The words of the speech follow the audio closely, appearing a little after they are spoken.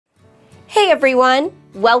Hey everyone!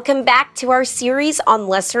 Welcome back to our series on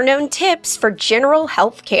lesser-known tips for general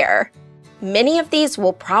health care. Many of these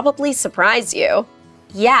will probably surprise you.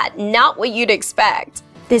 Yeah, not what you'd expect.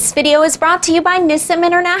 This video is brought to you by Nissim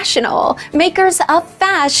International, makers of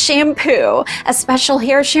Fast Shampoo, a special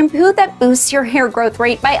hair shampoo that boosts your hair growth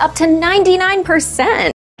rate by up to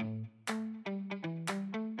 99%.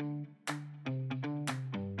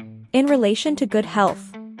 In relation to good health,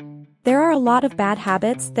 there are a lot of bad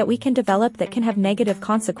habits that we can develop that can have negative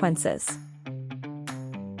consequences.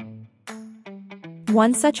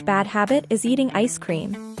 One such bad habit is eating ice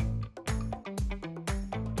cream.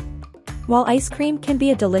 While ice cream can be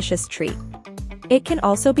a delicious treat, it can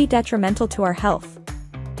also be detrimental to our health.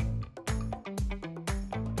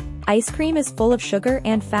 Ice cream is full of sugar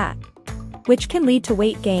and fat, which can lead to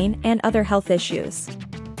weight gain and other health issues.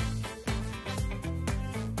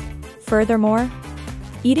 Furthermore,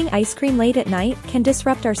 eating ice cream late at night can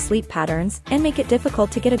disrupt our sleep patterns and make it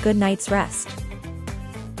difficult to get a good night's rest.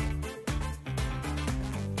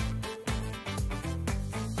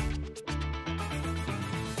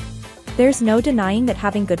 There's no denying that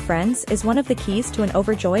having good friends is one of the keys to an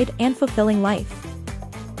overjoyed and fulfilling life.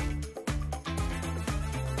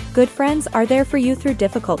 Good friends are there for you through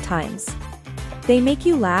difficult times. They make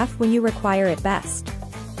you laugh when you require it best,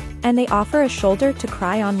 and they offer a shoulder to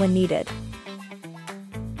cry on when needed.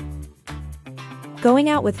 Going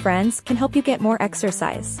out with friends can help you get more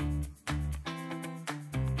exercise.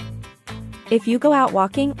 If you go out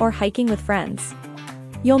walking or hiking with friends,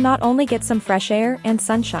 you'll not only get some fresh air and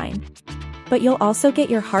sunshine, but you'll also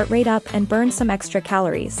get your heart rate up and burn some extra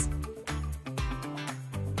calories.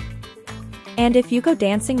 And if you go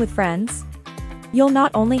dancing with friends, you'll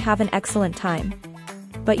not only have an excellent time,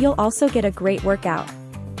 but you'll also get a great workout.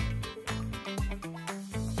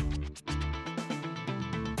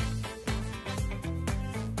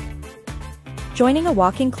 Joining a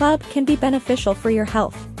walking club can be beneficial for your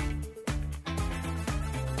health.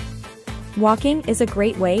 Walking is a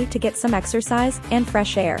great way to get some exercise and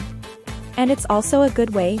fresh air, and it's also a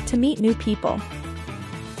good way to meet new people.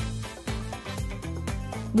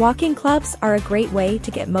 Walking clubs are a great way to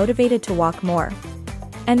get motivated to walk more,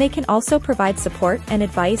 and they can also provide support and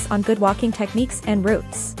advice on good walking techniques and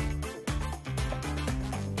routes.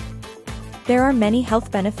 There are many health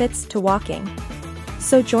benefits to walking,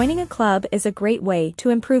 so joining a club is a great way to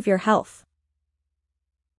improve your health.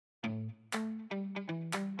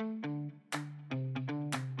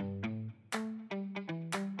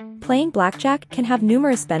 Playing blackjack can have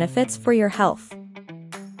numerous benefits for your health.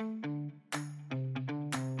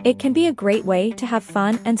 It can be a great way to have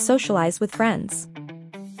fun and socialize with friends.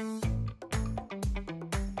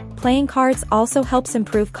 Playing cards also helps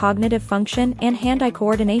improve cognitive function and hand-eye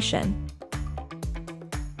coordination.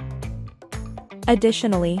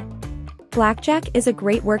 Additionally, blackjack is a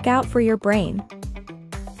great workout for your brain.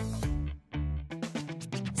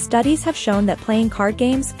 Studies have shown that playing card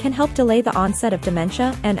games can help delay the onset of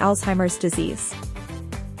dementia and Alzheimer's disease.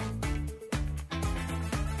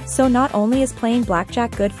 So not only is playing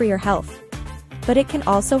blackjack good for your health, but it can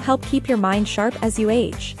also help keep your mind sharp as you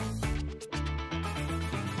age.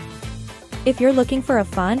 If you're looking for a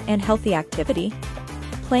fun and healthy activity,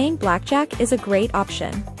 playing blackjack is a great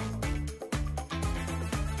option.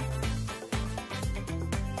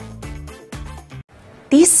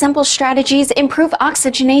 These simple strategies improve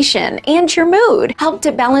oxygenation and your mood, help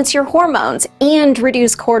to balance your hormones, and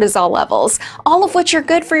reduce cortisol levels, all of which are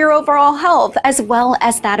good for your overall health as well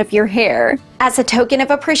as that of your hair. As a token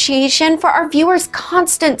of appreciation for our viewers'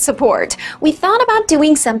 constant support, we thought about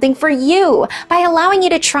doing something for you by allowing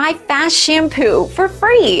you to try Fast Shampoo for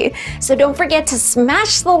free. So don't forget to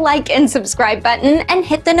smash the like and subscribe button and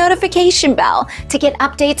hit the notification bell to get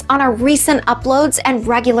updates on our recent uploads and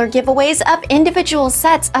regular giveaways of individual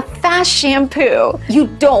sets of Fast Shampoo. You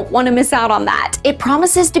don't want to miss out on that. It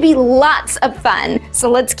promises to be lots of fun.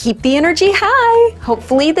 So let's keep the energy high.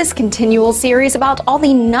 Hopefully this continual series about all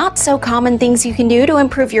the not so common things you can do to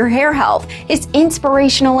improve your hair health is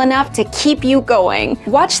inspirational enough to keep you going.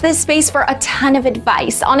 Watch this space for a ton of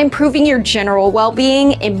advice on improving your general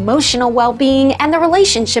well-being, emotional well-being, and the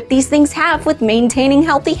relationship these things have with maintaining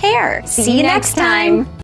healthy hair. See you next time.